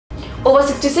Over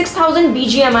 66,000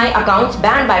 BGMI accounts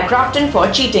banned by Krafton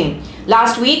for cheating.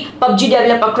 Last week, PUBG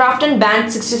developer Krafton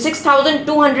banned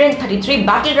 66,233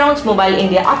 Battlegrounds Mobile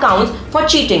India accounts for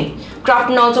cheating.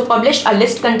 Krafton also published a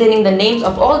list containing the names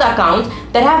of all the accounts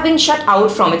that have been shut out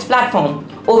from its platform.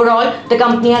 Overall, the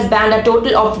company has banned a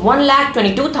total of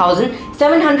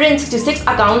 1,22,766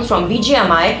 accounts from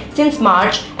BGMI since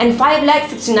March and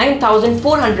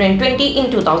 5,69,420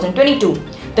 in 2022.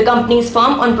 The company is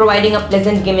firm on providing a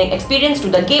pleasant gaming experience to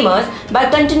the gamers by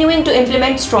continuing to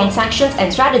implement strong sanctions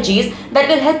and strategies that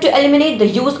will help to eliminate the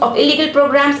use of illegal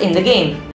programs in the game.